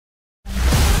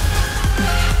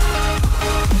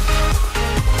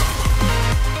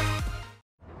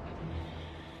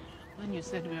we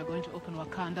said we were going to open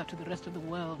Wakanda to the rest of the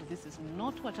world, this is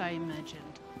not what I imagined.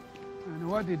 And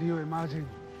what did you imagine?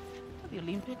 The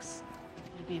Olympics,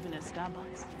 maybe even at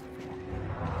Starbucks.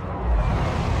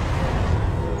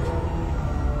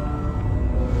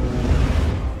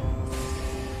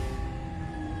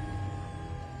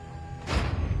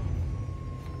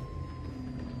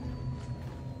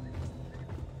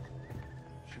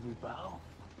 Should we bow?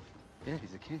 Yeah,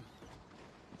 he's a king.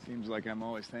 Seems like I'm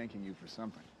always thanking you for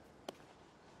something.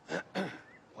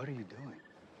 What are you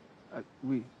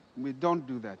doing? We don't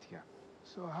do that here.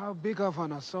 So how big of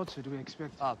an assault should we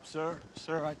expect? Sir,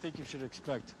 I think you should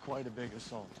expect quite a big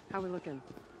assault. How we looking?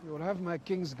 You will have my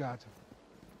king's guard,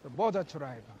 the border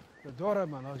tribe, the Dora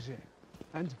Milaje,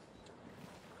 and...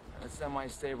 A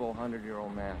semi-stable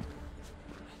 100-year-old man.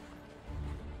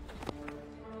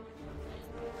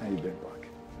 How you been, Buck?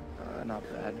 Not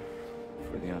bad.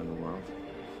 For the end of the world.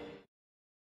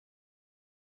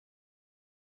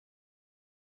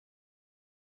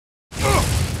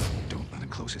 Don't let him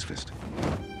close his fist.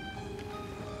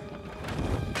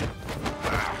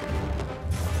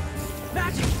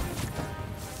 Magic!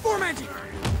 More magic!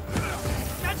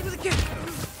 Magic with a kick!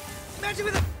 Magic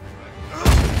with a...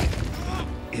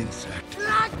 Insect.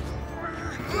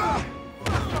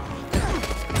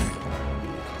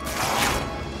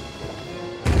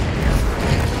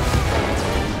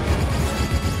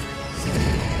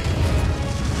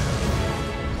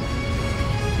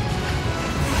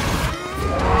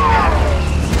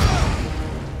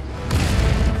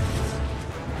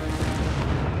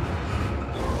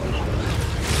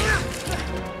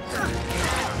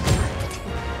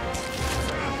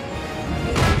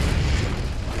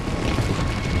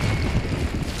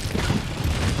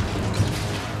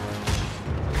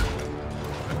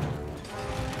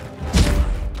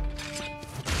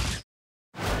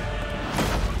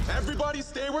 Everybody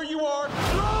stay where you are!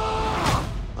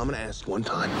 I'm gonna ask one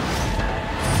time.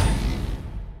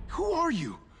 Who are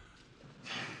you?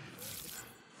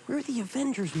 We're the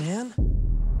Avengers, man.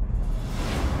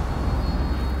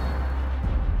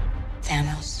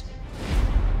 Thanos.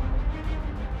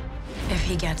 If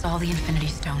he gets all the Infinity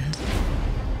Stones,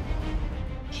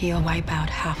 he'll wipe out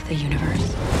half the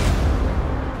universe.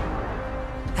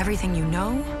 Everything you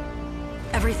know,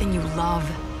 everything you love,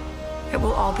 it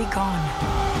will all be gone.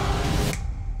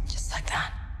 Just like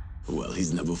that. Well,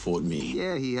 he's never fought me.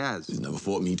 Yeah, he has. He's never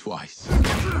fought me twice. And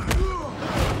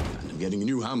I'm getting a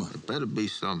new hammer. It better be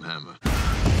some hammer.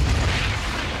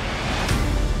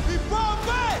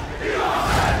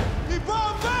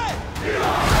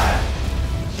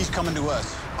 He's coming to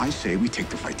us. I say we take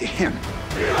the fight to him.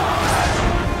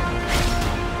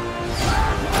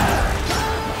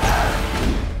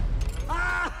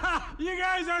 You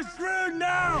guys are screwed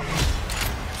now!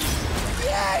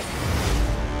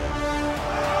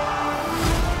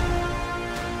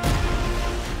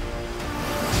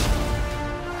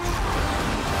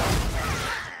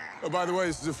 Oh, by the way,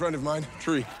 this is a friend of mine,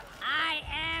 Tree. I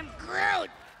am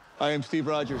Groot! I am Steve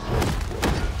Rogers.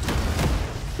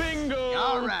 Bingo!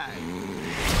 All right.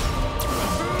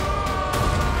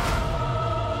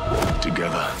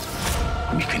 Together,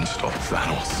 we can stop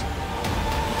Thanos.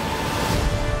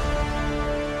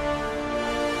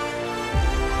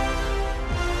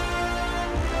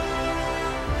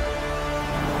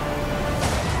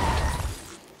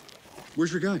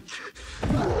 Where's your guy?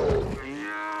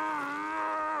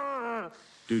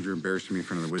 Dude, you're embarrassing me in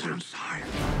front of the wizards.